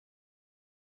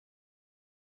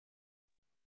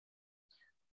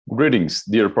Greetings,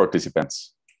 dear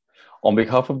participants. On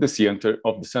behalf of the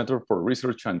Center for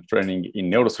Research and Training in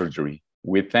Neurosurgery,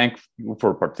 we thank you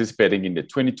for participating in the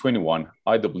 2021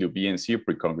 IWBNC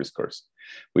pre-congress course.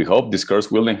 We hope this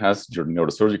course will enhance your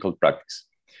neurosurgical practice.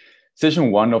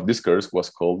 Session 1 of this course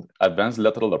was called Advanced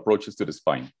Lateral Approaches to the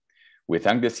Spine. We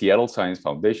thank the Seattle Science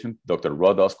Foundation, Dr.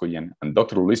 Rod Oskoyan, and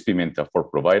Dr. Luis Pimenta for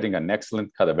providing an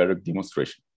excellent cadaveric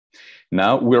demonstration.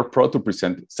 Now we are proud to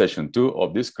present session 2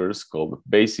 of this course called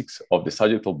Basics of the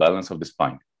Sagittal Balance of the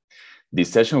Spine. This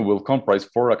session will comprise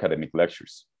 4 academic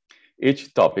lectures.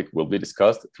 Each topic will be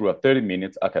discussed through a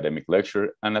 30-minute academic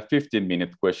lecture and a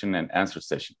 15-minute question and answer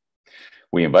session.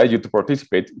 We invite you to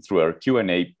participate through our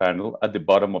Q&A panel at the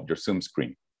bottom of your Zoom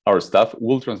screen. Our staff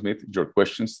will transmit your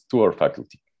questions to our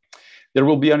faculty. There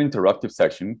will be an interactive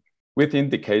section within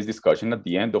the case discussion at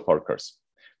the end of our course.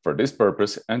 For this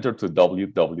purpose, enter to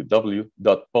www.polf.com.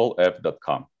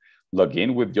 Log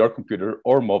in with your computer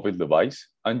or mobile device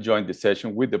and join the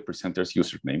session with the presenter's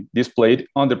username displayed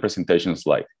on the presentation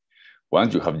slide.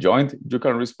 Once you have joined, you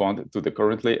can respond to the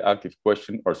currently active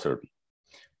question or survey.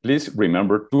 Please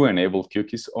remember to enable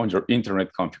cookies on your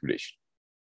internet configuration.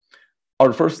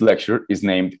 Our first lecture is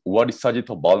named What is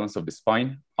Sagittal Balance of the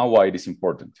Spine and Why it is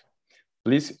Important?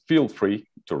 Please feel free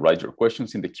to write your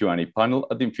questions in the Q&A panel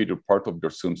at the inferior part of your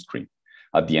Zoom screen.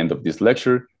 At the end of this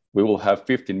lecture, we will have a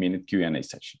 15-minute Q&A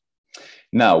session.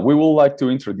 Now, we would like to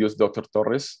introduce Dr.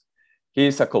 Torres. He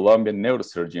is a Colombian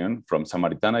neurosurgeon from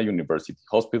Samaritana University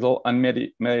Hospital and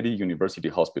Medi University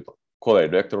Hospital,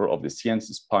 co-director of the Science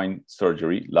Spine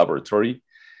Surgery Laboratory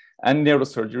and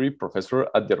neurosurgery professor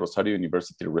at the Rosario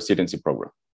University Residency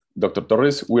Program. Dr.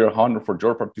 Torres, we are honored for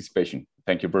your participation.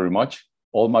 Thank you very much.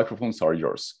 All microphones are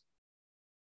yours.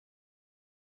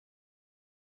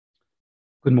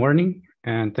 Good morning,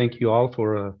 and thank you all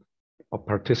for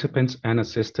participants and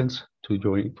assistants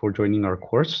for joining our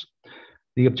course.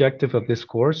 The objective of this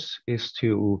course is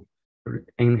to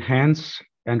enhance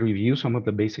and review some of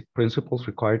the basic principles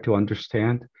required to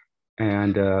understand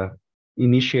and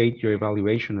initiate your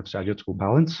evaluation of sagittal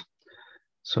balance.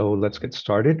 So let's get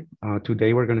started.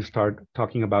 Today we're going to start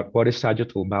talking about what is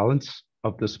sagittal balance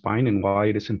of the spine and why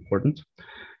it is important.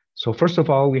 So first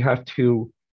of all, we have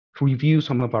to review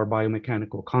some of our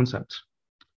biomechanical concepts.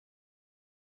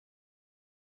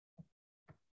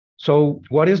 So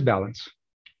what is balance?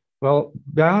 Well,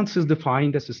 balance is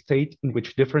defined as a state in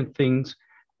which different things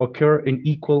occur in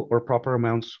equal or proper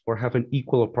amounts or have an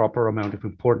equal or proper amount of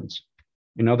importance.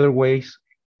 In other ways,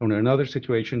 or in other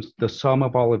situations, the sum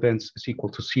of all events is equal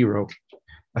to 0,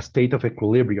 a state of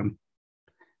equilibrium.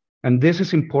 And this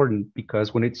is important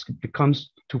because when it comes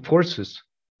to forces,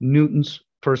 Newton's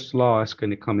first law is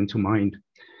going to come into mind.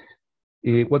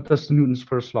 What does Newton's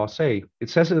first law say?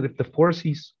 It says that if the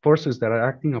forces that are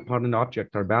acting upon an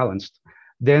object are balanced,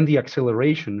 then the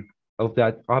acceleration of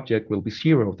that object will be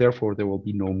 0. Therefore, there will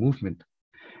be no movement.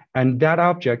 And that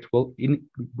object will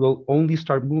only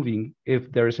start moving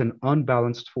if there is an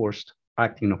unbalanced force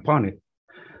acting upon it.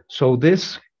 So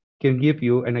this can give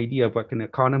you an idea of what an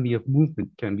economy of movement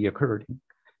can be occurring.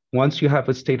 Once you have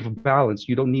a state of balance,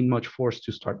 you don't need much force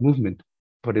to start movement.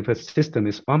 But if a system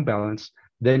is unbalanced,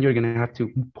 then you're going to have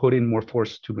to put in more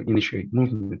force to initiate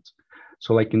movement.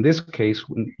 So like in this case,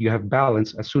 when you have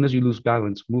balance, as soon as you lose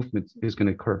balance, movement is going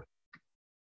to occur.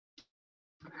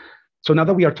 So now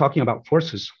that we are talking about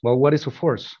forces, well, what is a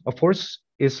force? A force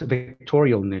is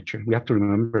vectorial in nature. We have to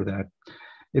remember that.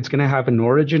 It's going to have an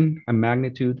origin, a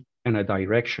magnitude, and a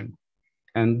direction.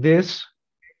 And this,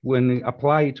 when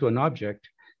applied to an object,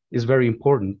 is very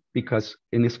important because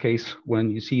in this case,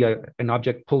 when you see an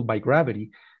object pulled by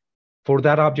gravity, for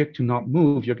that object to not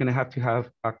move, you're going to have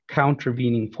a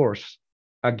countervening force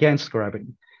against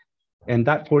gravity. And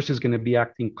that force is going to be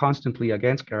acting constantly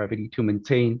against gravity to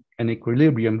maintain an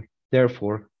equilibrium,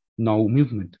 therefore no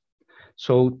movement.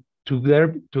 So to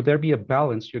there be a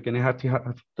balance, you're going to have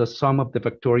the sum of the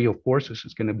vectorial forces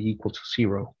is going to be equal to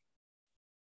 0.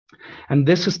 And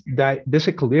this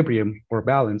equilibrium or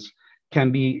balance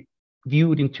can be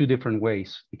viewed in 2 different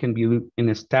ways. It can be in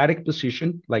a static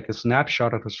position, like a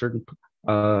snapshot of a certain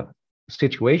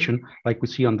situation, like we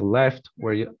see on the left,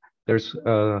 where there's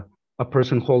a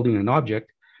person holding an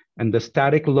object, and the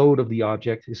static load of the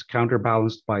object is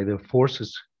counterbalanced by the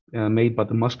forces made by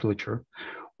the musculature,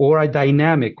 or a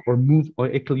dynamic or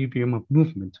equilibrium of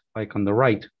movement, like on the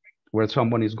right, where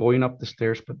someone is going up the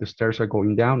stairs, but the stairs are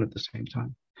going down at the same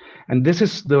time. And this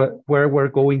is where we're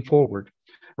going forward.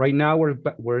 Right now,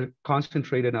 we're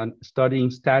concentrated on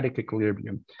studying static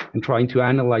equilibrium and trying to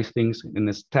analyze things in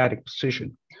a static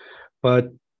position.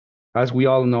 But as we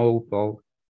all know, well,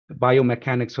 the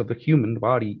biomechanics of the human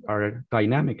body are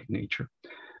dynamic in nature.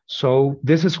 So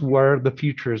this is where the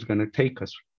future is going to take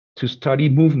us, to study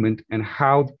movement and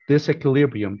how this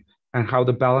equilibrium and how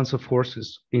the balance of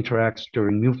forces interacts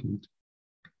during movement.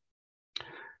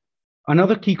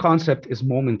 Another key concept is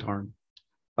moment arm.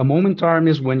 A moment arm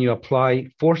is when you apply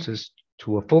forces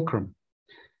to a fulcrum,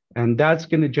 and that's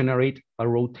going to generate a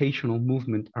rotational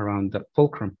movement around that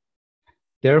fulcrum.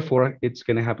 Therefore, it's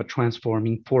going to have a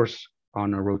transforming force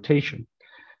on a rotation.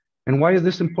 And why is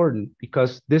this important?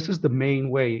 Because this is the main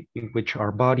way in which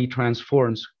our body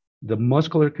transforms the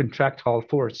muscular contractile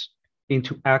force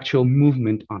into actual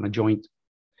movement on a joint.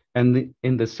 And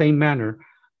in the same manner,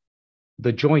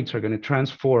 the joints are going to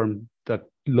transform the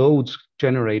loads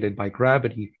generated by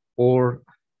gravity or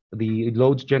the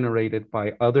loads generated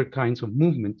by other kinds of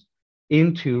movement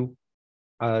into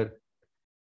a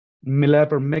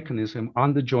lever mechanism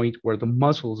on the joint where the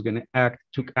muscle is going to act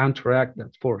to counteract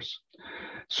that force.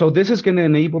 So this is going to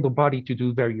enable the body to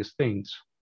do various things.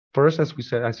 First, as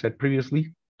I said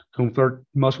previously, convert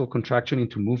muscle contraction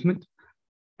into movement.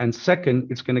 And second,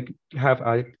 it's going to have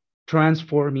a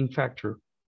transforming factor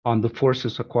on the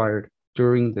forces acquired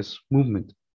during this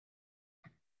movement.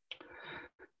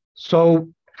 So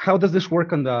how does this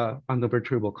work on the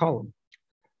vertebral column?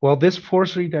 Well, this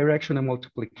force redirection and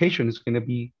multiplication is going to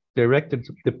be directed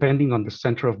depending on the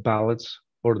center of balance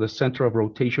or the center of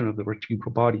rotation of the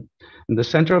vertebral body. And the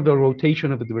center of the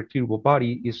rotation of the vertebral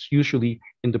body is usually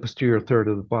in the posterior third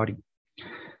of the body.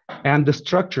 And the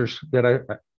structures that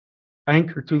are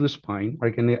anchored to the spine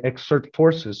are going to exert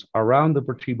forces around the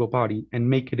vertebral body and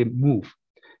make it move.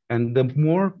 And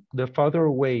the farther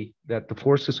away that the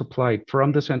force is applied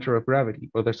from the center of gravity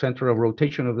or the center of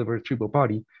rotation of the vertebral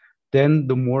body, then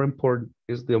the more important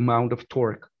is the amount of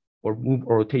torque or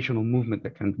rotational movement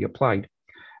that can be applied.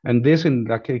 And this, in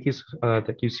the case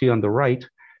that you see on the right,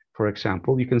 for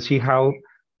example, you can see how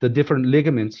the different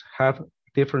ligaments have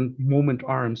different moment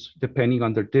arms depending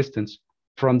on their distance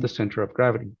from the center of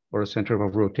gravity or the center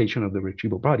of rotation of the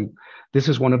vertebral body. This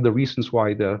is one of the reasons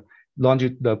why the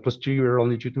posterior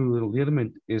longitudinal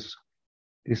ligament is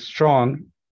strong,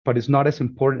 but it's not as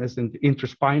important as the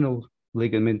interspinal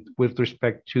ligament with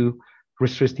respect to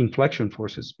resisting flexion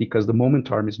forces, because the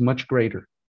moment arm is much greater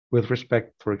with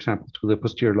respect, for example, to the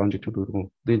posterior longitudinal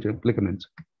ligament.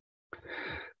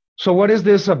 So what is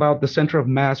this about the center of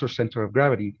mass or center of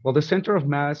gravity? Well, the center of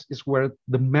mass is where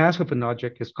the mass of an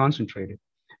object is concentrated.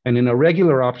 And in a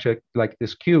regular object like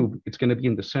this cube, it's going to be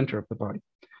in the center of the body.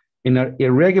 In an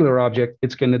irregular object,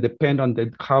 it's going to depend on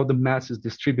how the mass is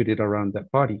distributed around that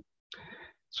body.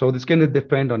 So it's going to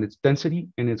depend on its density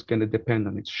and it's going to depend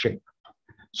on its shape.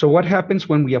 So what happens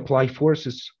when we apply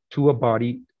forces to a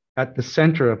body at the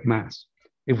center of mass?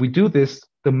 If we do this,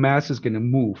 the mass is going to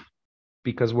move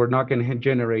because we're not going to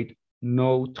generate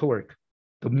no torque.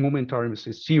 The moment arm is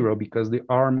zero because the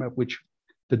arm at which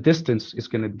the distance is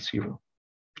going to be zero.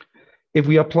 If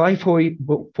we apply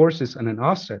forces on an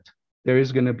offset, there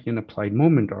is going to be an applied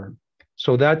moment arm.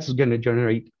 So that's going to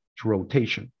generate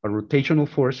rotation, a rotational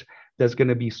force that's going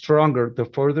to be stronger the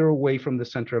further away from the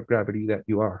center of gravity that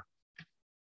you are.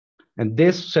 And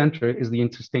this center is the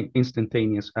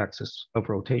instantaneous axis of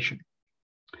rotation.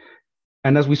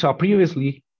 And as we saw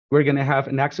previously, we're going to have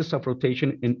an axis of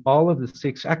rotation in all of the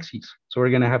 6 axes. So we're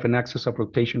going to have an axis of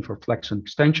rotation for flexion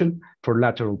extension, for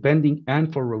lateral bending,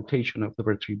 and for rotation of the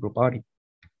vertebral body.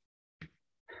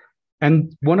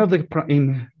 And one of the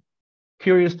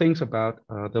curious things about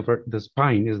the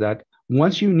spine is that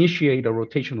once you initiate a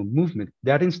rotational movement,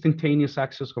 that instantaneous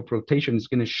axis of rotation is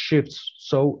going to shift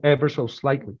ever so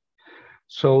slightly.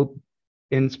 So,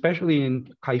 especially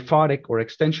in kyphotic or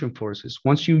extension forces,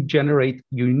 once you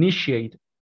initiate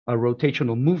a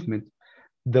rotational movement,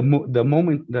 the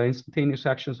instantaneous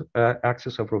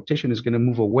axis of rotation is going to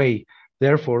move away.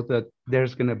 Therefore,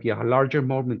 there's going to be a larger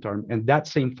moment arm, and that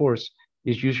same force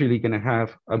is usually going to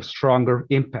have a stronger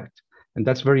impact. And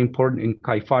that's very important in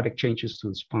kyphotic changes to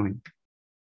the spine.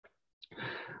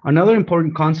 Another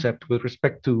important concept with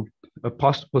respect to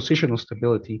positional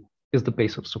stability is the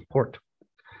base of support.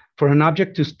 For an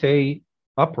object to stay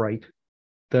upright,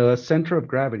 the center of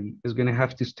gravity is going to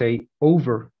have to stay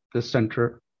over the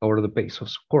center or the base of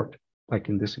support, like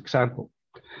in this example.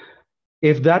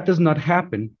 If that does not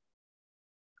happen,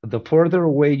 the further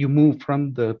away you move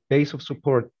from the base of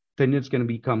support, then it's going to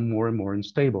become more and more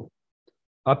unstable,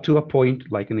 up to a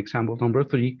point, like in example number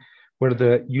 3,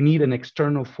 where you need an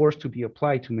external force to be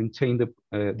applied to maintain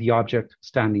the object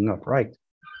standing upright.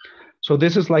 So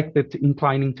this is like the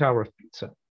inclining tower of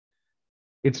Pisa.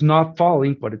 It's not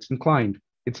falling, but it's inclined.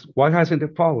 Why hasn't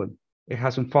it fallen? It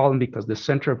hasn't fallen because the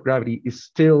center of gravity is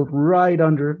still right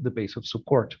under the base of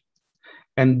support.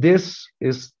 And this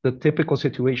is the typical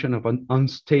situation of an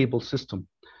unstable system,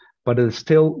 but it is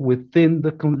still within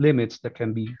the limits that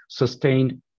can be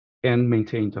sustained and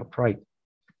maintained upright.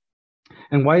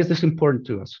 And why is this important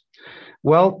to us?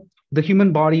 Well, the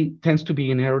human body tends to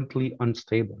be inherently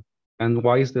unstable. And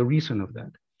why is the reason of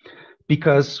that?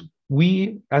 Because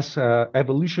we, as an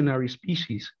evolutionary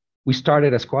species, we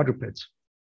started as quadrupeds,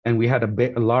 and we had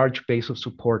a large base of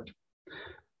support,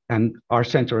 and our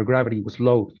center of gravity was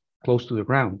low, close to the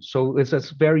ground. So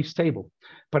it's very stable.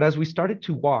 But as we started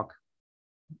to walk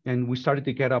and we started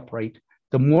to get upright,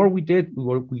 the more we did,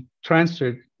 we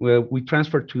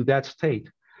transferred to that state,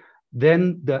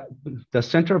 then the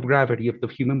center of gravity of the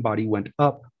human body went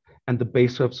up and the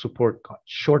base of support got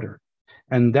shorter.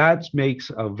 And that makes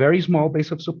a very small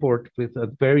base of support with a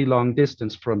very long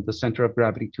distance from the center of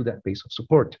gravity to that base of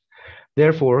support.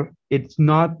 Therefore, it's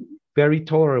not very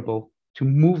tolerable to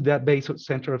move that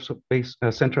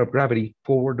center of gravity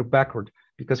forward or backward,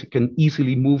 because it can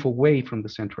easily move away from the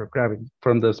center of gravity,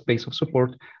 from the base of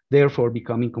support, therefore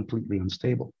becoming completely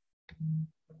unstable.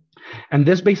 And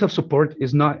this base of support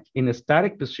is not in a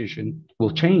static position,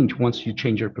 will change once you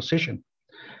change your position.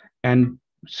 And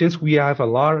since we have a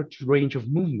large range of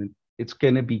movement, it's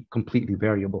going to be completely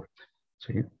variable.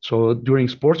 So during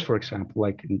sports, for example,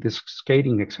 like in this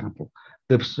skating example,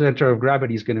 the center of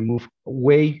gravity is going to move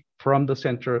away from the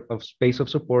center of space of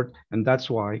support. And that's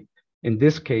why, in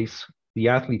this case, the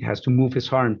athlete has to move his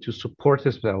arm to support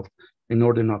himself in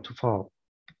order not to fall.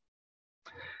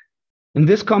 And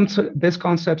this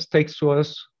concept takes to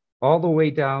us all the way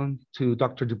down to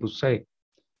Dr. Dubussy,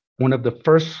 one of the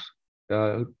first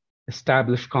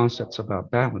established concepts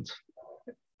about balance.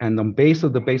 And on base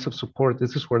of the base of support,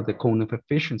 this is where the cone of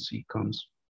efficiency comes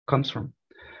from.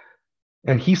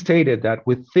 And he stated that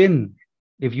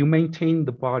if you maintain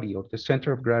the body or the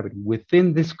center of gravity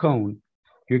within this cone,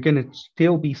 you're going to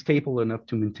still be stable enough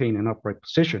to maintain an upright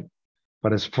position.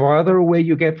 But as farther away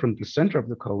you get from the center of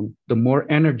the cone, the more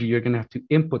energy you're going to have to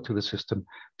input to the system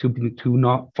to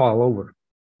not fall over.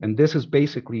 And this is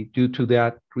basically due to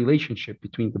that relationship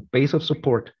between the base of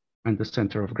support and the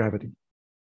center of gravity.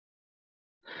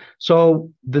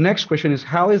 So the next question is,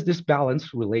 how is this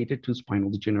balance related to spinal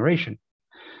degeneration?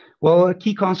 Well, a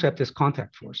key concept is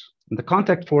contact force. And the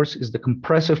contact force is the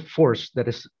compressive force that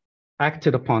is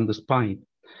acted upon the spine.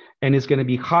 And it's going to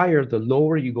be higher the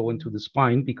lower you go into the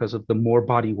spine because of the more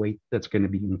body weight that's going to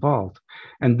be involved.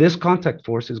 And this contact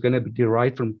force is going to be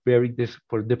derived from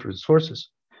different sources.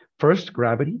 First,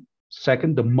 gravity.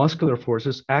 Second, the muscular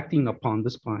forces acting upon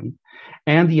the spine,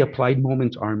 and the applied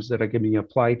moment arms that are going to be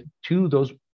applied to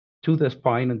the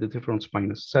spine and the different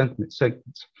spinal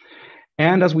segments.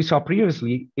 And as we saw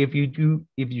previously, if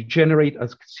you generate a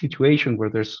situation where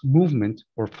there's movement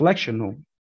or flexion,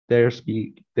 there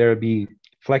be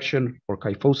flexion or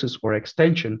kyphosis or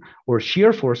extension or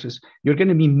shear forces, you're going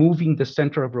to be moving the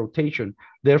center of rotation.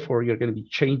 Therefore, you're going to be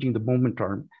changing the moment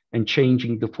arm and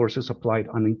changing the forces applied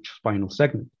on each spinal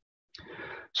segment.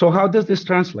 So how does this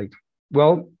translate?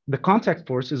 Well, the contact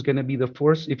force is going to be the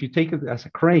force. If you take it as a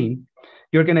crane,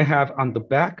 you're going to have on the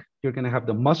back, you're going to have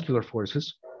the muscular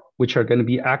forces, which are going to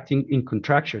be acting in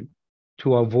contraction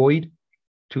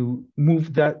to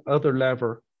move that other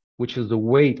lever, which is the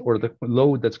weight or the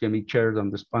load that's going to be carried on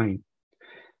the spine.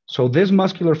 So this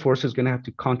muscular force is going to have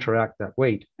to counteract that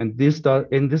weight. And this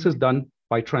is done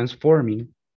by transforming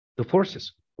the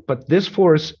forces. But this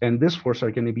force and this force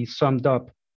are going to be summed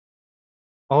up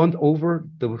over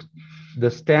the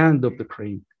stand of the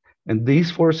crane. And these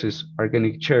forces are going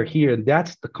to share here, and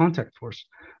that's the contact force.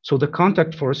 So the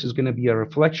contact force is going to be a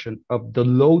reflection of the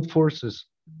load forces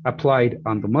applied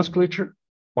on the musculature,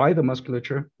 by the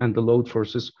musculature, and the load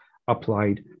forces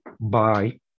applied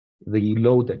by the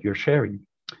load that you're sharing.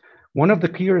 One of the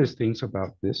curious things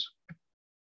about this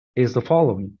is the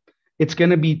following. It's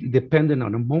going to be dependent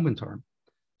on a moment arm.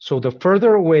 So the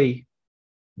further away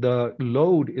the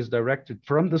load is directed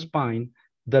from the spine,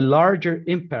 the larger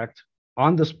impact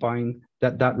on the spine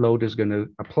that load is going to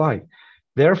apply.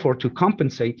 Therefore, to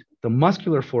compensate the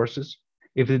muscular forces,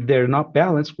 if they're not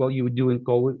balanced, well, you would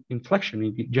go in flexion,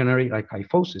 you generate like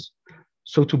kyphosis.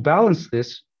 So to balance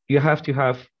this, you have to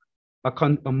have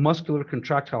a muscular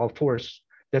contractile force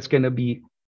that's going to be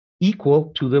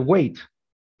equal to the weight.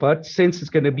 But since it's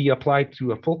going to be applied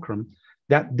to a fulcrum,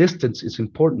 that distance is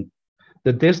important.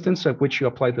 The distance at which you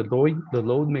apply the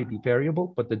load may be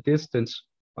variable, but the distance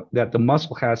that the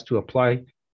muscle has to apply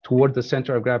toward the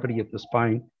center of gravity of the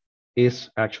spine is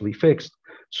actually fixed.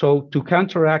 So to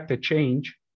counteract the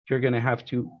change, you're going to have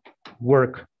to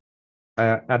work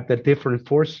at the different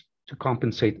force to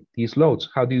compensate these loads.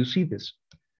 How do you see this?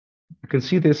 You can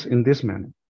see this in this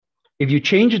manner. If you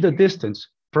change the distance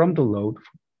from the load,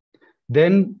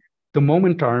 then the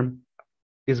moment arm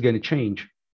is going to change,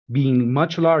 being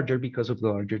much larger because of the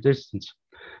larger distance.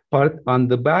 But on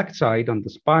the back side, on the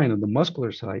spine, on the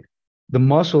muscular side, the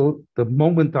muscle, the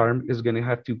moment arm is going to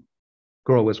have to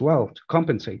grow as well to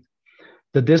compensate.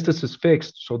 The distance is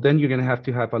fixed, so then you're going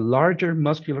to have a larger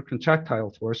muscular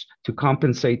contractile force to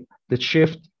compensate the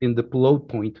shift in the load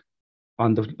point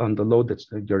on the load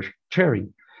that you're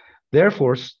sharing.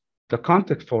 Therefore, the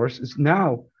contact force is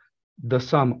now the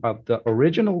sum of the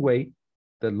original weight,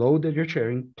 the load that you're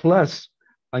sharing, plus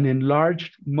an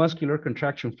enlarged muscular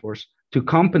contraction force to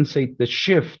compensate the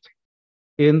shift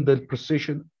in the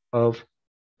position of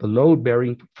the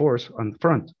load-bearing force on the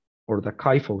front, or the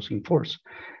kyphosing force.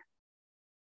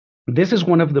 This is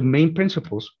one of the main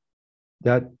principles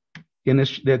that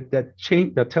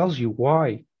tells you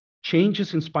why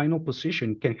changes in spinal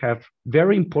position can have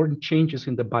very important changes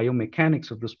in the biomechanics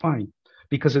of the spine,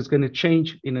 because it's going to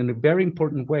change in a very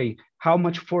important way how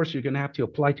much force you're going to have to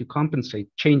apply to compensate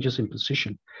changes in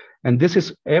position. And this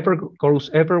is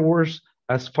goes ever worse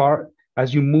as far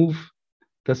as you move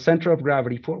the center of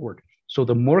gravity forward. So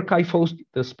the more kyphosed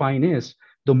the spine is,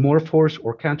 the more force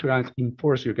or counteracting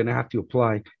force you're going to have to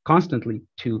apply constantly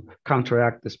to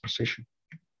counteract this position.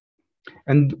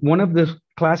 And one of the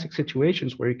classic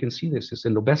situations where you can see this is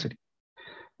in obesity.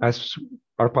 As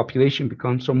our population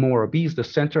becomes so more obese, the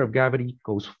center of gravity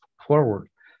goes forward.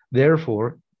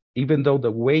 Therefore, even though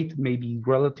the weight may be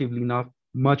relatively not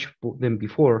much than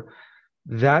before,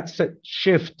 that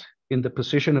shift in the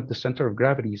position of the center of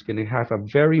gravity is going to have a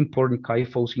very important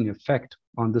kyphosing effect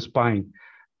on the spine.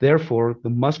 Therefore, the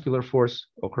muscular force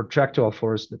or contractile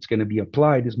force that's going to be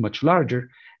applied is much larger.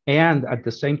 And at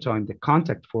the same time, the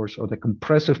contact force or the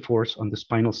compressive force on the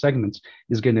spinal segments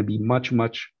is going to be much,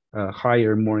 much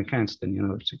higher, more enhanced than in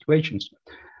other situations.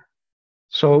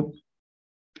 So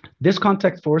this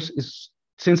contact force is,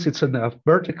 since it's a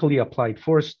vertically applied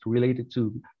force related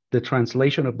to the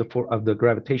translation of the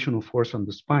gravitational force on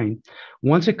the spine,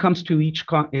 once it comes to each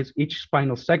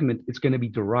spinal segment, it's going to be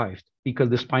derived because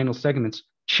the spinal segments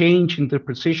change in their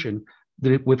position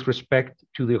with respect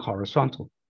to the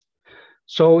horizontal.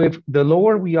 So if the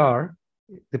lower we are,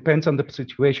 depends on the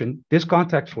situation, this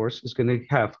contact force is going to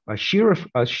have a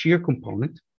shear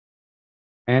component,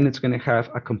 and it's going to have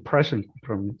a compression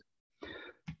component.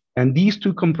 And these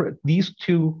two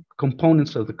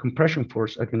components of the compression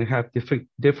force are going to have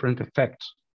different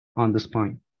effects on the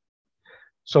spine.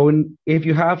 So if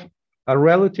you have a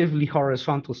relatively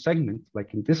horizontal segment,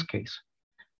 like in this case,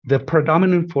 the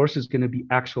predominant force is going to be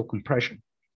axial compression.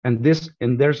 And there's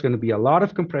going to be a lot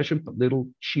of compression, but little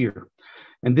shear.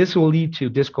 And this will lead to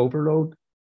disc overload,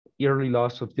 early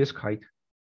loss of disc height,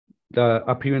 the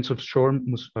appearance of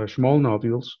small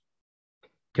nodules,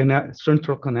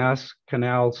 central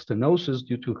canal stenosis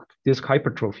due to disc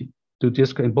hypertrophy,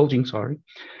 disc bulging,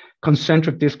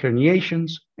 concentric disc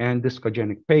herniations, and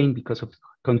discogenic pain because of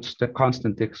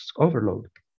constant disc overload.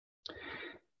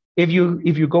 If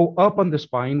you go up on the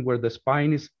spine, where the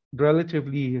spine is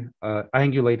relatively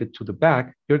angulated to the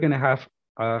back, you're going to have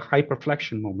a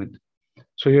hyperflexion moment.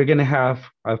 So you're going to have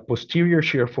a posterior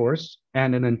shear force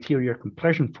and an anterior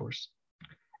compression force.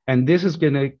 And this is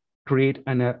going to create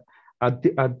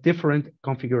a different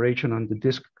configuration on the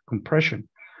disc compression,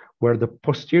 where the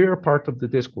posterior part of the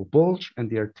disc will bulge and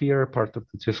the anterior part of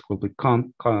the disc will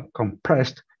become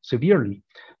compressed severely.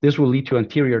 This will lead to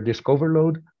anterior disc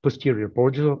overload, posterior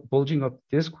bulging of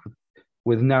the disc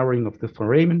with narrowing of the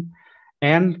foramen,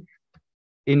 and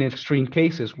in extreme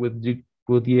cases with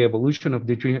the evolution of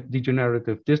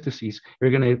degenerative disc disease, you're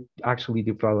going to actually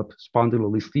develop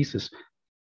spondylolisthesis.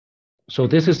 So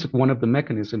this is one of the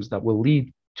mechanisms that will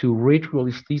lead to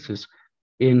radialisthesis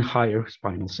in higher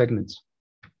spinal segments.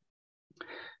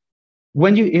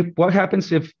 What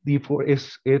happens if the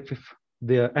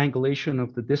angulation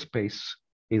of the disc space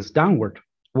is downward?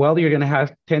 Well, you're going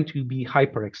to tend to be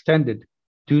hyperextended.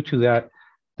 Due to that,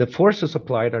 the forces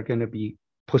applied are going to be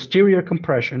posterior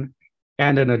compression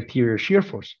and an anterior shear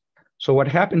force. So what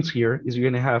happens here is you're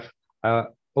going to have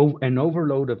an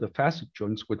overload of the facet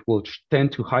joints, which will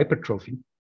tend to hypertrophy.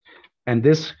 And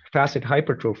this facet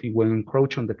hypertrophy will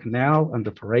encroach on the canal and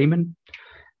the foramen,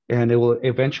 and it will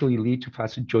eventually lead to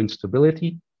facet joint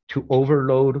stability, to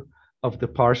overload of the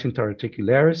pars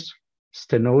interarticularis,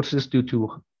 stenosis due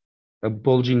to a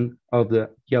bulging of the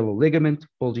yellow ligament,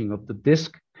 bulging of the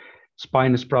disc,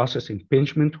 spinous process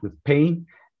impingement with pain,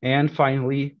 and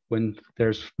finally, when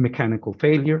there's mechanical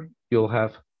failure, you'll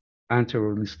have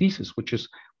anteriolisthesis, which is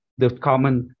the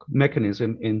common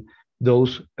mechanism in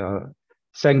those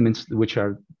segments which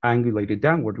are angulated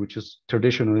downward, which is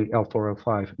traditionally L4,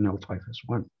 L5, and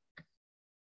L5S1.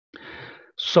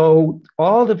 So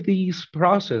all of these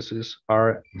processes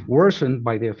are worsened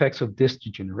by the effects of disc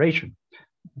degeneration.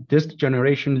 Disc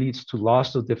degeneration leads to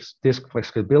loss of disc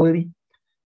flexibility.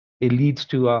 It leads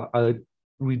to a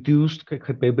reduced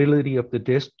capability of the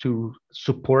disc to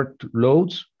support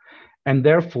loads. And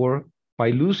therefore,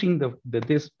 by losing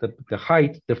the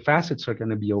height, the facets are going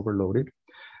to be overloaded.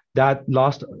 That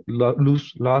loss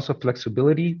of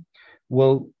flexibility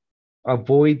will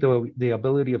avoid the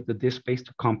ability of the disc space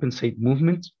to compensate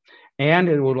movements. And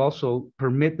it will also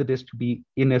permit the disc to be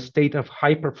in a state of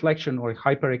hyperflexion or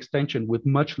hyperextension with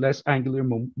much less angular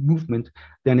movement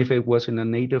than if it was in a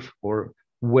native or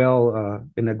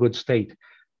in a good state.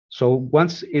 So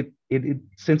once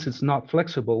since it's not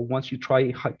flexible, once you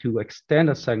try to extend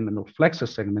a segment or flex a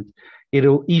segment,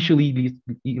 it'll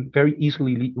very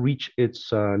easily reach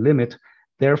its limit,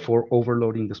 therefore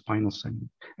overloading the spinal segment.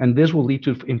 And this will lead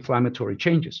to inflammatory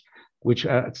changes, which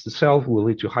itself will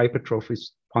lead to hypertrophy,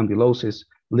 spondylosis,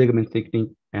 ligament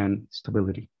thickening, and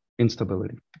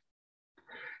instability.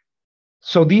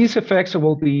 So these effects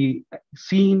will be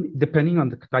seen depending on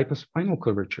the type of spinal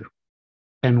curvature.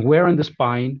 And where in the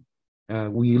spine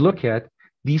we look at,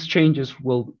 these changes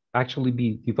will actually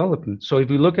be developing. So if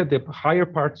we look at the higher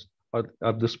parts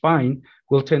of the spine,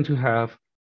 we'll tend to have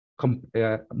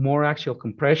more axial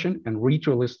compression and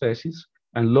retrolisthesis,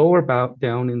 and lower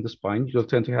down in the spine, you'll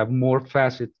tend to have more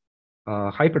facet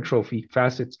hypertrophy,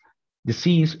 facets,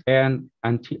 disease, and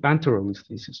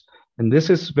anterolisthesis. And this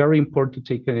is very important to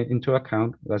take into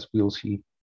account, as we'll see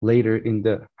later in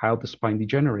how the spine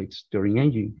degenerates during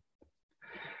aging.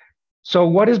 So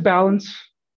what is balance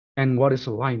and what is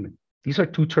alignment? These are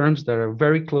two terms that are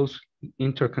very close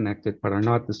interconnected, but are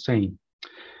not the same.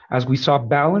 As we saw,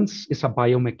 balance is a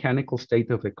biomechanical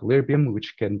state of equilibrium,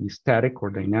 which can be static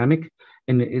or dynamic,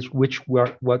 and is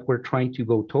what we're trying to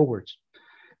go towards.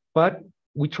 But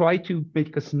we try to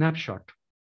make a snapshot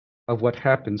of what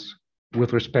happens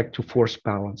with respect to force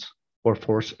balance or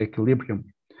force equilibrium.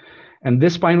 And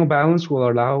this spinal balance will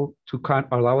allow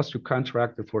us to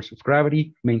counteract the force of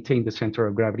gravity, maintain the center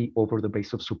of gravity over the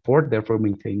base of support, therefore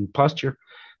maintaining posture,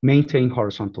 maintain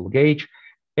horizontal gauge,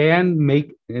 and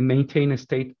maintain a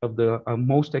state of the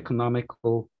most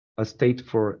economical state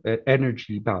for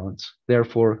energy balance.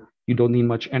 Therefore, you don't need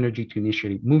much energy to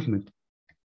initiate movement.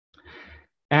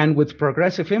 And with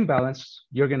progressive imbalance,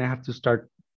 you're going to have to start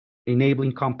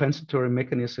enabling compensatory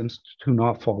mechanisms to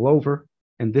not fall over,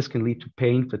 and this can lead to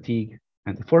pain, fatigue,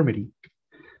 and deformity.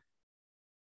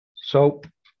 So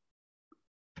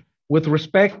with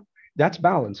respect, that's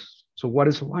balance. So what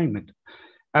is alignment?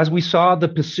 As we saw, the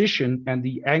position and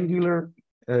the angular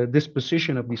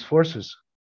disposition of these forces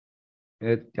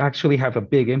actually have a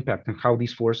big impact on how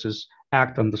these forces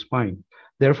act on the spine.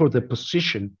 Therefore, the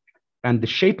position and the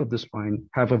shape of the spine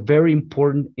have a very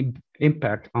important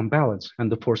impact on balance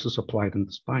and the forces applied in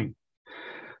the spine.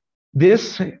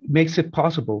 This makes it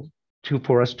possible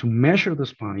for us to measure the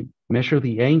spine, measure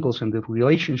the angles and the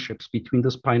relationships between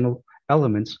the spinal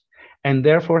elements, and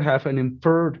therefore have an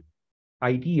inferred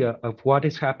idea of what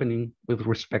is happening with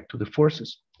respect to the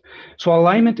forces. So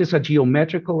alignment is a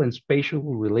geometrical and spatial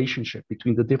relationship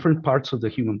between the different parts of the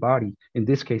human body, in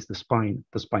this case, the spine,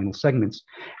 the spinal segments.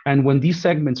 And when these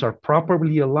segments are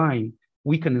properly aligned,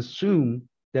 we can assume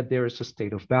that there is a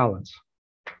state of balance.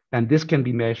 And this can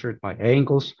be measured by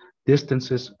angles,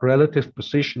 distances, relative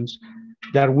positions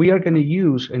that we are going to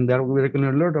use and that we're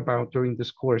going to learn about during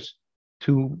this course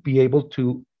to be able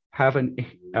to have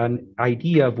an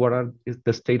idea of what is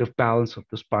the state of balance of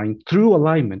the spine through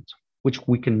alignment, which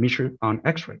we can measure on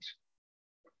X-rays.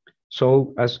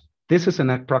 So as this is an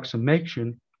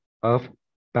approximation of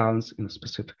balance in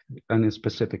a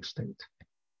specific state.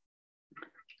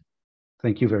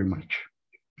 Thank you very much.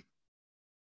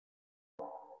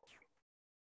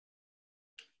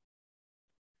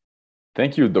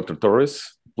 Thank you, Dr.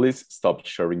 Torres. Please stop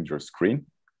sharing your screen.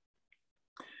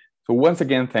 So once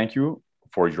again, thank you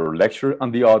for your lecture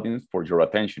and the audience for your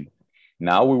attention.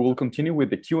 Now we will continue with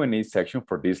the Q&A section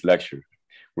for this lecture.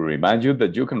 We remind you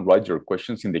that you can write your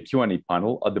questions in the Q&A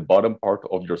panel at the bottom part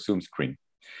of your Zoom screen.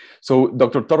 So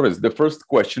Dr. Torres, the first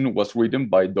question was written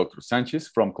by Dr. Sanchez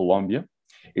from Colombia.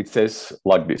 It says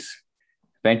like this: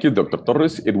 thank you, Dr.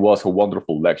 Torres. It was a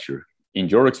wonderful lecture. In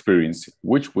your experience,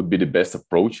 which would be the best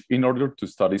approach in order to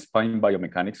study spine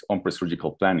biomechanics on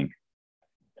presurgical planning?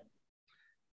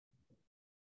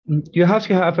 You have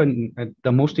to have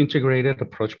the most integrated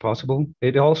approach possible.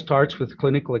 It all starts with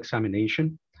clinical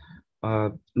examination,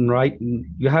 right?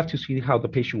 You have to see how the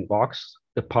patient walks,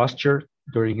 the posture,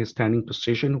 during his standing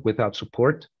position without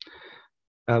support.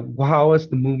 How is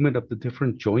the movement of the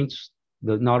different joints,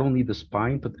 not only the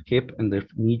spine, but the hip and the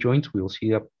knee joints? We'll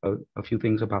see a few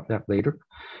things about that later.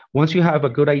 Once you have a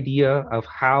good idea of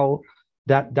how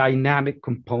that dynamic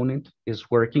component is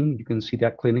working, you can see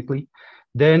that clinically,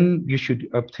 then you should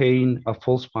obtain a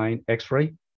full spine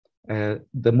X-ray,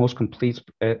 the most complete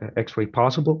X-ray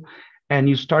possible, and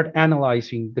you start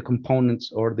analyzing the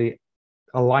components or the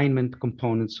alignment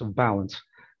components of balance,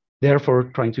 therefore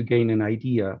trying to gain an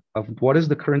idea of what is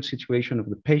the current situation of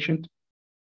the patient,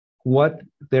 what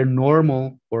their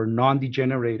normal or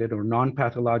non-degenerated or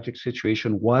non-pathologic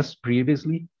situation was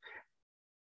previously,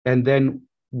 and then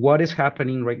what is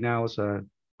happening right now as a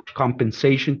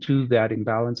compensation to that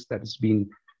imbalance that is being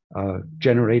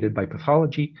generated by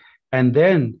pathology. And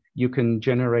then you can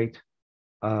generate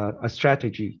a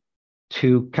strategy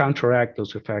to counteract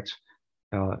those effects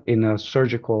in a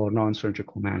surgical or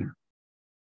non-surgical manner.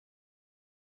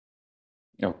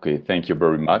 Okay, thank you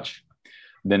very much.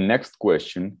 The next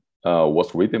question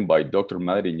was written by Dr.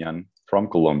 Madriñan from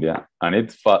Colombia, and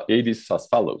it is as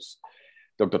follows.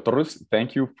 Dr. Torres,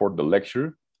 thank you for the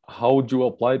lecture. How would you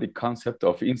apply the concept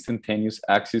of instantaneous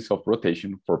axis of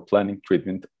rotation for planning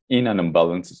treatment in an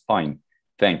imbalanced spine?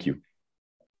 Thank you.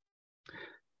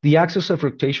 The axis of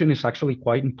rotation is actually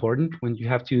quite important when you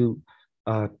have to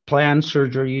plan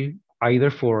surgery either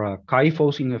for a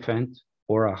kyphosing event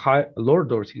or a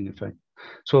lordosis event.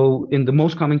 So in the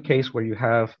most common case where you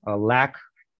have a lack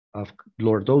of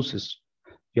lordosis,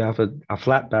 you have a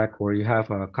flat back or you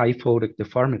have a kyphotic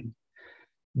deformity,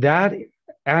 that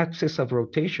axis of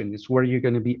rotation is where you're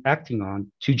going to be acting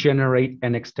on to generate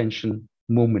an extension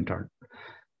movement arc.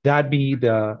 That be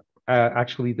the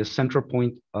actually the central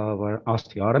point of an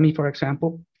osteotomy, for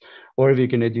example, or if you're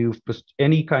going to do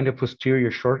any kind of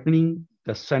posterior shortening,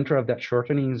 the center of that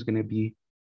shortening is going to be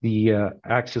the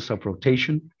axis of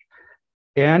rotation.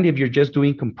 And if you're just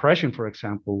doing compression, for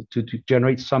example, to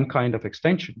generate some kind of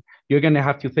extension, you're going to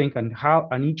have to think on how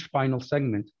on each spinal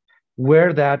segment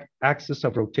where that axis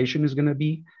of rotation is going to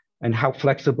be and how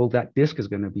flexible that disc is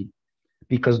going to be.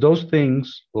 Because those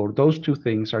things or those two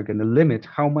things are going to limit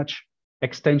how much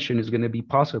extension is going to be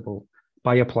possible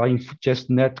by applying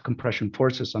just net compression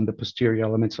forces on the posterior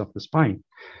elements of the spine.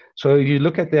 So if you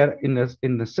look at that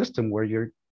in the system where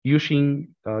you're using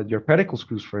your pedicle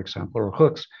screws, for example, or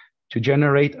hooks to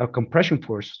generate a compression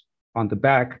force on the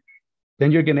back,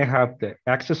 then you're going to have the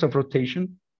axis of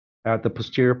rotation at the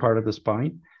posterior part of the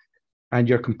spine, and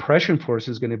your compression force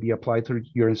is going to be applied through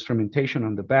your instrumentation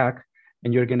on the back,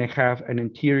 and you're going to have an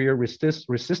interior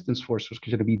resistance force, which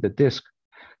is going to be the disc.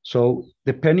 So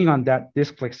depending on that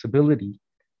disc flexibility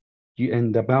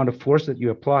and the amount of force that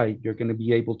you apply, you're going to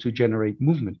be able to generate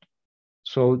movement.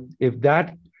 So if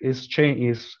that is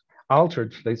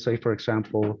altered, let's say, for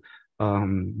example,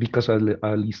 because of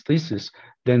listhesis,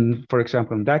 then, for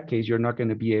example, in that case, you're not going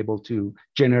to be able to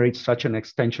generate such an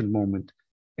extension moment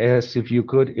as if you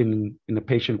could in a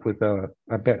patient with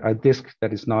a disc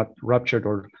that is not ruptured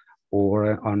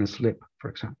or on a slip,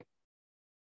 for example.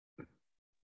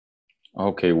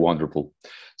 Okay, wonderful.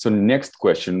 So next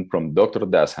question from Dr.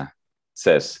 Daza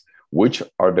says, which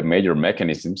are the major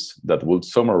mechanisms that would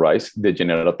summarize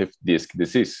degenerative disc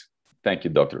disease? Thank you,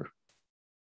 doctor.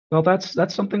 Well,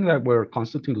 that's something that we're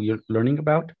constantly learning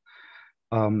about.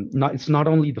 It's not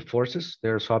only the forces,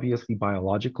 there's obviously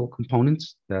biological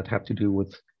components that have to do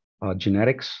with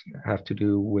genetics, have to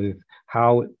do with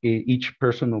how each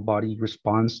personal body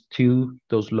responds to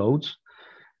those loads.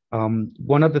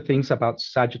 One of the things about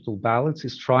sagittal balance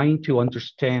is trying to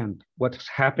understand what's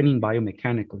happening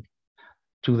biomechanically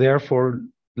to therefore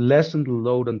lessen the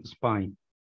load on the spine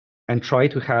and try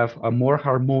to have a more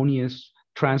harmonious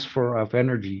transfer of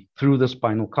energy through the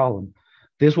spinal column.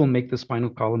 This will make the spinal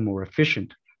column more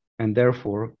efficient, and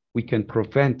therefore we can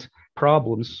prevent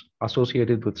problems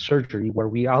associated with surgery where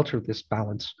we alter this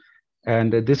balance.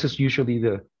 And this is usually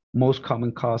the most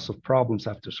common cause of problems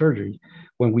after surgery,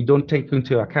 when we don't take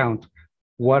into account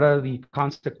what are the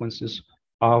consequences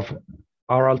of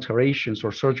our alterations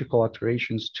or surgical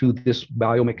alterations to this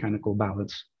biomechanical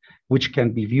balance, which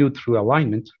can be viewed through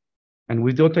alignment. And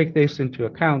we don't take this into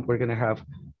account, we're going to have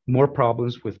more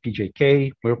problems with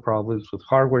PJK, more problems with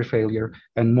hardware failure,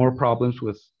 and more problems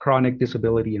with chronic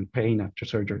disability and pain after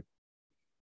surgery.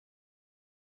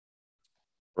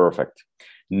 Perfect.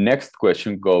 Next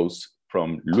question goes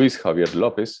from Luis Javier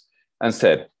Lopez and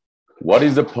said, what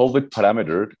is the pelvic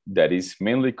parameter that is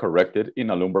mainly corrected in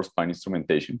a lumbar spine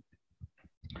instrumentation?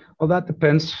 Well, that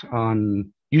depends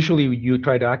on, usually you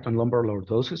try to act on lumbar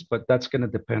lordosis, but that's going to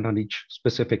depend on each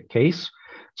specific case.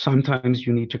 Sometimes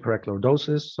you need to correct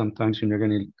lordosis. Sometimes you're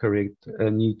going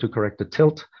to need to correct the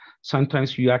tilt.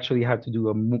 Sometimes you actually have to do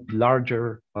a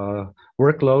larger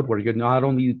workload where you're not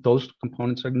only those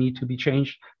components that need to be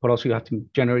changed, but also you have to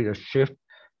generate a shift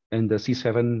in the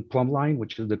C7 plumb line,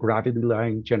 which is the gravity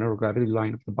line, general gravity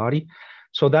line of the body.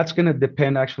 So that's going to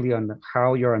depend actually on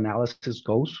how your analysis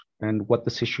goes and what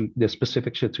the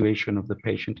specific situation of the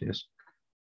patient is.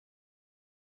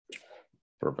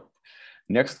 Perfect.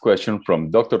 Next question from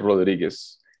Dr.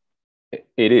 Rodriguez.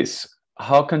 It is,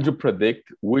 how can you predict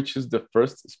which is the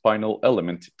first spinal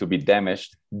element to be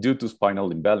damaged due to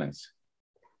spinal imbalance?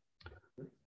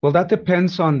 Well, that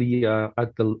depends on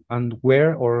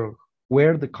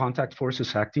where the contact force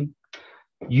is acting.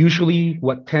 Usually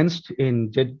what tends to,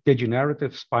 in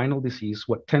degenerative spinal disease,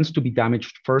 what tends to be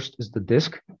damaged first is the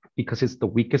disc because it's the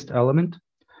weakest element.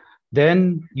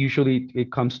 Then usually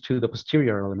it comes to the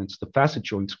posterior elements, the facet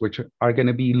joints, which are going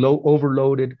to be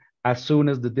overloaded as soon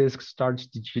as the disc starts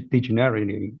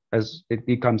degenerating, as it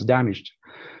becomes damaged.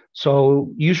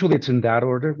 So usually it's in that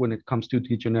order when it comes to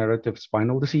degenerative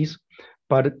spinal disease.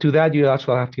 But to that, you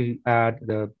also have to add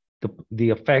the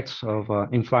effects of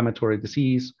inflammatory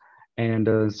disease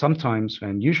and sometimes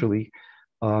and usually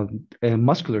a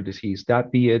muscular disease,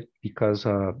 that be it because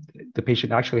the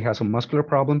patient actually has a muscular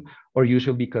problem, or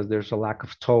usually because there's a lack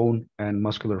of tone and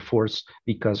muscular force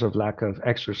because of lack of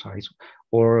exercise,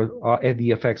 or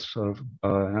the effects of,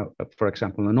 for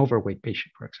example, an overweight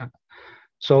patient, for example.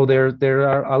 So there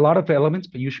are a lot of elements,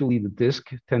 but usually the disc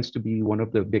tends to be one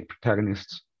of the big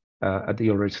protagonists at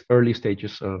the early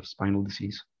stages of spinal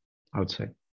disease, I would say.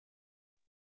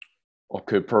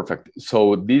 Okay, perfect.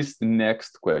 So this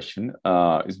next question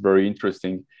is very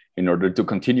interesting in order to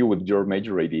continue with your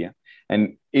major idea.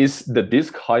 And is the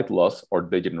disc height loss or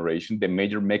degeneration the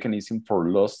major mechanism for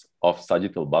loss of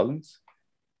sagittal balance?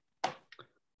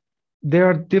 There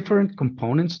are different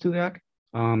components to that.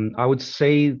 I would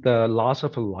say the loss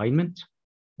of alignment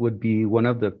would be one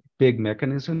of the big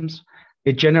mechanisms.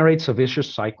 It generates a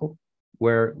vicious cycle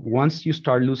where once you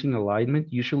start losing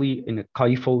alignment, usually in a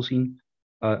kyphosing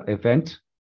event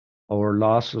or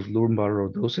loss of lumbar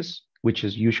lordosis, which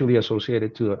is usually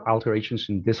associated to alterations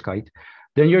in disc height,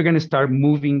 then you're going to start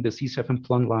moving the C7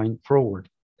 plumb line forward.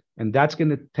 And that's going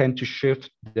to tend to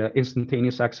shift the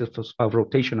instantaneous axis of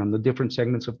rotation on the different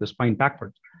segments of the spine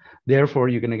backward. Therefore,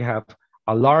 you're going to have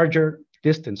a larger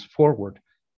distance forward,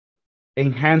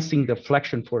 enhancing the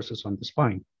flexion forces on the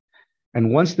spine.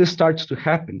 And once this starts to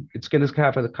happen, it's going to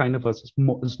have a kind of a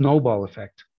snowball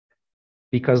effect,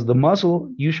 because the muscle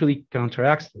usually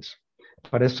counteracts this.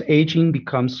 But as aging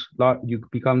becomes, you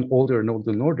become older and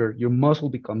older and older, your muscle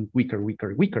becomes weaker,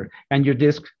 weaker, weaker, and your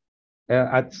disc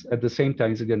at the same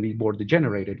time is going to be more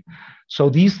degenerated. So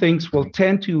these things will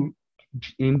tend to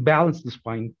imbalance the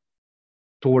spine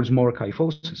towards more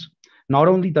kyphosis. Not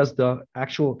only does the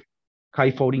actual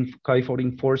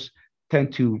kyphoting force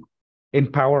tend to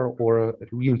empower or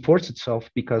reinforce itself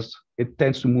because it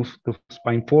tends to move the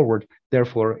spine forward,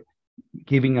 therefore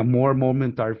giving a more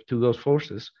moment to those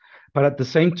forces. But at the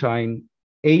same time,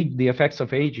 the effects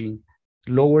of aging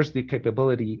lowers the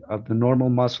capability of the normal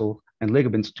muscle and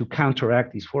ligaments to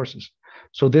counteract these forces.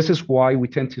 So this is why we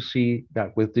tend to see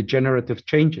that with degenerative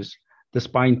changes, the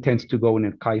spine tends to go in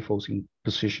a kyphosing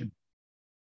position.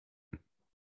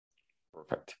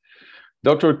 Perfect.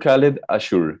 Dr. Khaled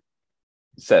Ashur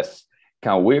says,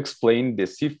 can we explain the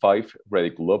C5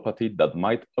 radiculopathy that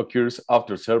might occur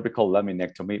after cervical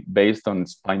laminectomy based on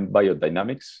spine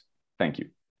biodynamics? Thank you.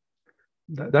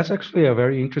 That's actually a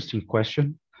very interesting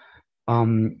question.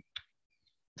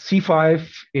 C5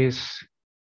 is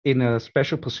in a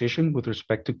special position with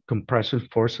respect to compressive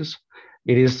forces.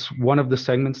 It is one of the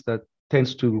segments that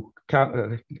tends to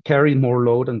carry more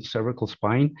load on the cervical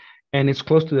spine, and it's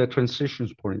close to the transition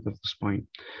point of the spine.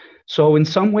 So in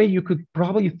some way, you could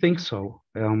probably think so,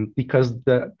 because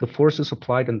the forces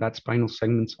applied on that spinal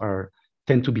segments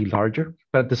tend to be larger,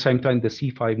 but at the same time, the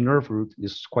C5 nerve root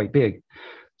is quite big.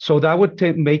 So that would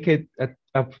make it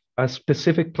a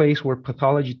specific place where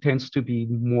pathology tends to be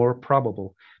more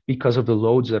probable because of the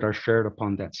loads that are shared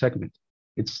upon that segment.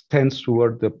 It tends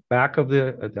toward the back of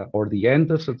or the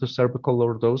end of the cervical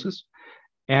lordosis,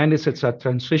 and it's a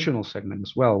transitional segment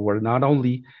as well, where not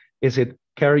only is it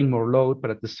carrying more load,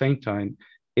 but at the same time,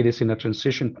 it is in a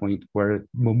transition point where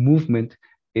movement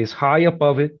is high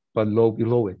above it, but low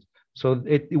below it. So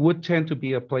it would tend to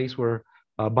be a place where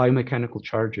biomechanical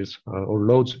charges or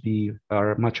loads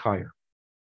are much higher.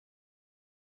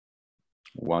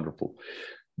 Wonderful.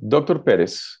 Dr.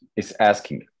 Perez is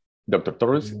asking, Dr.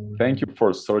 Torres, thank you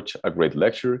for such a great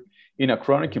lecture in a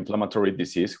chronic inflammatory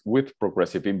disease with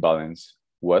progressive imbalance.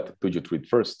 what do you treat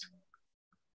first?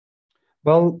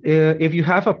 Well, if you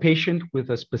have a patient with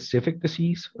a specific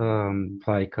disease,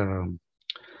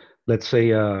 let's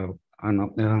say, I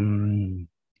don't know,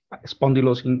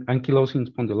 ankylosing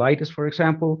spondylitis, for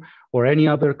example, or any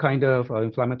other kind of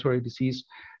inflammatory disease,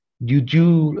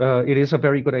 it is a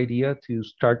very good idea to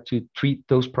start to treat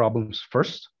those problems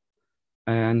first.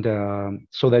 And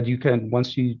so that you can,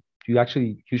 once you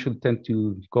actually usually tend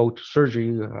to go to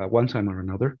surgery one time or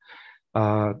another,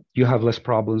 you have less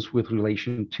problems with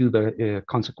relation to the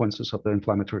consequences of the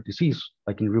inflammatory disease,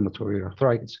 like in rheumatoid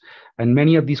arthritis. And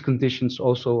many of these conditions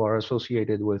also are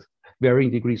associated with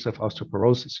varying degrees of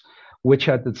osteoporosis, which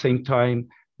at the same time,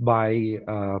 by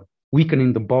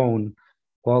weakening the bone,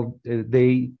 well,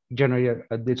 they generate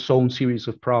its own series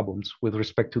of problems with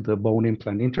respect to the bone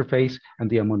implant interface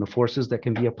and the amount of forces that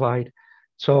can be applied.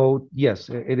 So yes,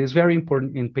 it is very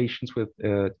important in patients with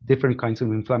different kinds of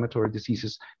inflammatory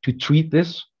diseases to treat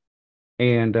this,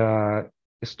 and at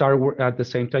the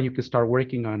same time, you can start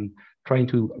working on trying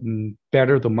to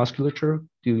better the musculature,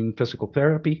 doing physical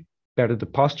therapy, better the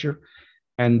posture.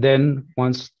 And then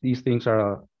once these things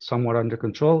are somewhat under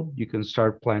control, you can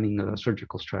start planning a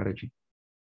surgical strategy.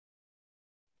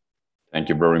 Thank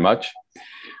you very much.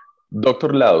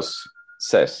 Dr. Laus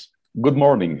says, good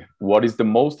morning. What is the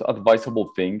most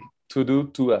advisable thing to do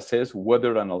to assess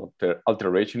whether an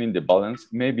alteration in the balance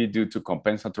may be due to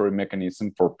compensatory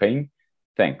mechanism for pain?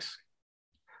 Thanks.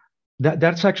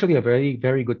 That's actually a very,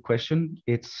 very good question.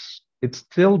 It's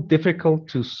still difficult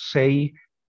to say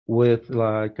with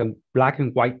like a black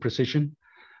and white precision,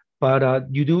 but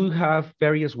you do have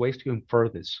various ways to infer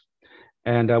this.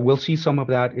 And we'll see some of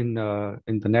that in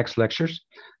the next lectures.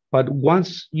 But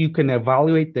once you can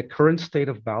evaluate the current state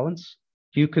of balance,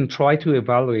 you can try to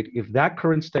evaluate if that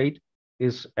current state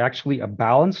is actually a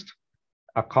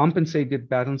compensated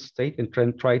balanced state, and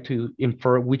try to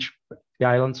infer which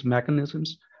balance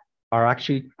mechanisms are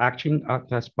actually acting at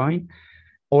that spine,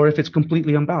 or if it's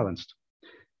completely unbalanced.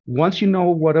 Once you know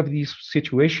what of these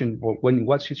situations, or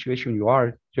what situation you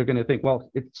are, you're going to think, well,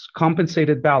 it's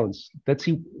compensated balance. Let's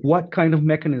see what kind of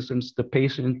mechanisms the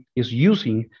patient is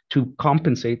using to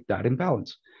compensate that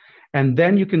imbalance. And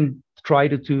then you can try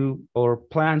to do or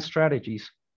plan strategies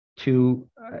to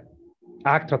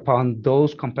act upon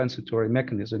those compensatory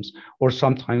mechanisms, or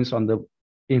sometimes on the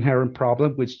inherent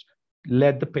problem, which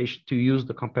led the patient to use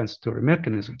the compensatory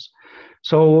mechanisms.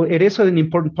 So it is an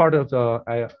important part of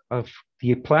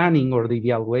the planning or the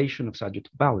evaluation of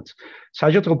sagittal balance.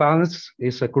 Sagittal balance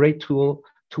is a great tool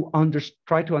to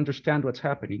try to understand what's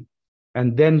happening,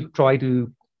 and then try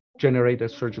to generate a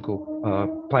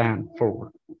surgical plan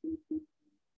forward.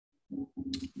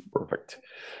 Perfect.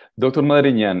 Dr.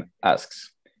 Madriñan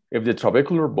asks, if the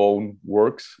trabecular bone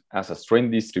works as a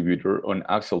strain distributor on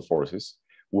axial forces,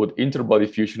 would interbody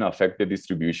fusion affect the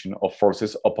distribution of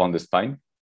forces upon the spine?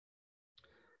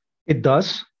 It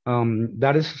does.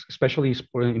 That is especially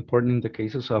important in the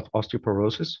cases of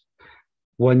osteoporosis.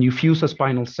 When you fuse a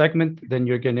spinal segment, then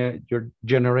you're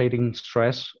generating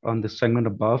stress on the segment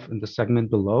above and the segment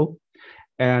below.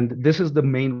 And this is the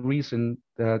main reason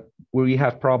that we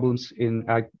have problems in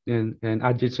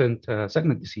adjacent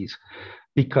segment disease,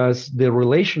 because the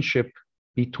relationship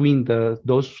between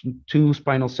those two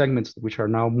spinal segments, which are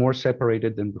now more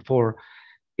separated than before,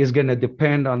 is going to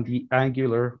depend on the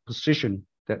angular position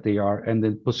that they are and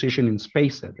the position in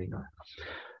space that they are.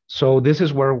 So this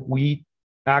is where we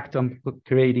act on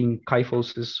creating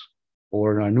kyphosis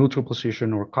or a neutral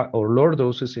position or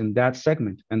lordosis in that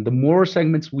segment. And the more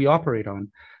segments we operate on,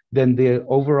 then the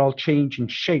overall change in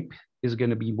shape is going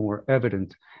to be more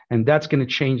evident. And that's going to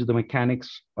change the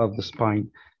mechanics of the spine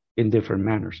in different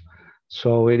manners.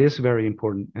 So it is very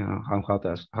important how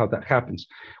that happens.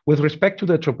 With respect to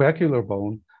the trabecular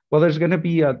bone, well, there's going to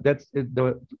be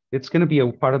it's going to be a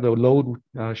part of the load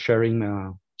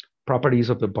sharing properties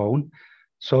of the bone.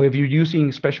 So if you're using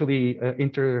especially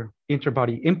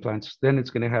interbody implants, then it's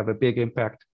going to have a big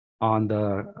impact on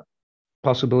the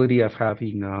possibility of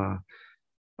having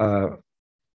an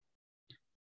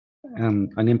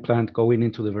implant going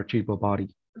into the vertebral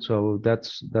body. So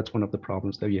that's one of the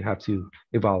problems that you have to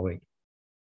evaluate.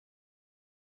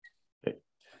 Okay.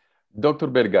 Dr.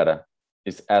 Vergara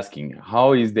is asking,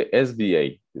 how is the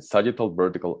SVA, the sagittal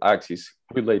vertical axis,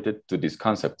 related to these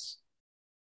concepts?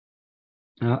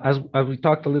 As we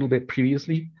talked a little bit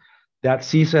previously, that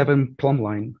C7 plumb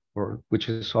line, which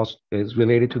is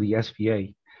related to the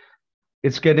SVA,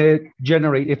 it's going to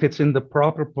generate, if it's in the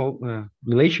proper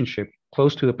relationship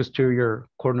close to the posterior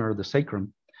corner of the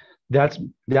sacrum, that's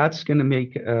going to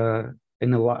make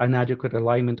an adequate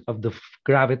alignment of the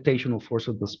gravitational force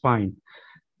of the spine.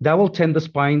 that will tend the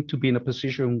spine to be in a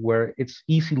position where it's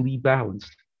easily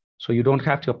balanced. So you don't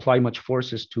have to apply much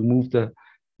forces to move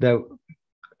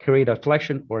create a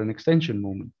flexion or an extension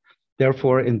moment.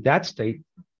 Therefore, in that state,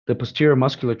 the posterior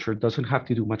musculature doesn't have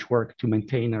to do much work to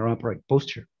maintain an upright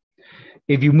posture.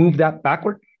 If you move that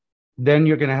backward, then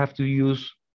you're going to have to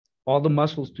use all the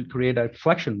muscles to create a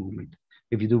flexion movement.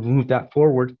 If you do move that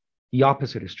forward, the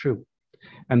opposite is true.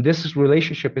 And this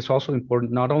relationship is also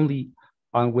important, not only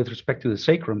with respect to the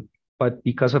sacrum, but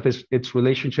because of its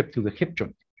relationship to the hip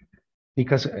joint.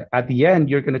 Because at the end,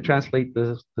 you're going to translate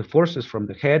the forces from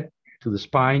the head to the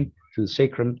spine, to the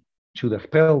sacrum, to the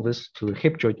pelvis, to the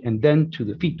hip joint, and then to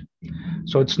the feet.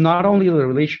 So it's not only the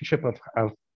relationship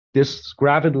of this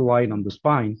gravity line on the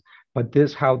spine, but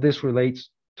how this relates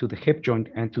to the hip joint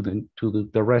and to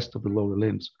the rest of the lower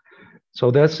limbs.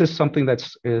 So this is something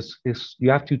that's you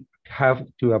have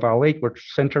to evaluate. We're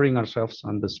centering ourselves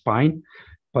on the spine,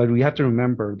 but we have to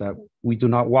remember that we do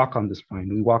not walk on the spine,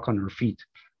 we walk on our feet.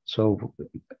 So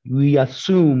we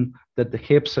assume that the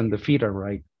hips and the feet are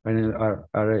right and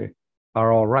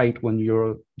are all right when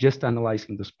you're just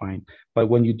analyzing the spine. But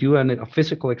when you do a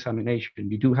physical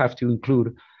examination, you do have to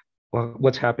include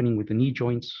what's happening with the knee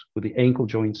joints, with the ankle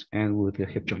joints, and with the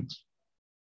hip joints.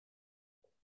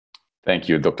 Thank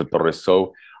you, Dr. Torres.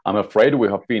 So I'm afraid we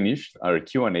have finished our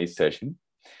Q&A session.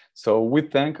 So we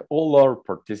thank all our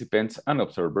participants and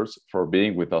observers for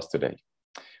being with us today.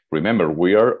 Remember,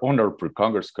 we are on our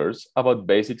pre-Congress course about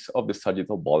basics of the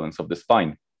sagittal balance of the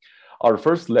spine. Our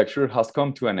first lecture has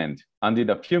come to an end, and in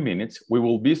a few minutes, we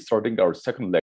will be starting our second lecture.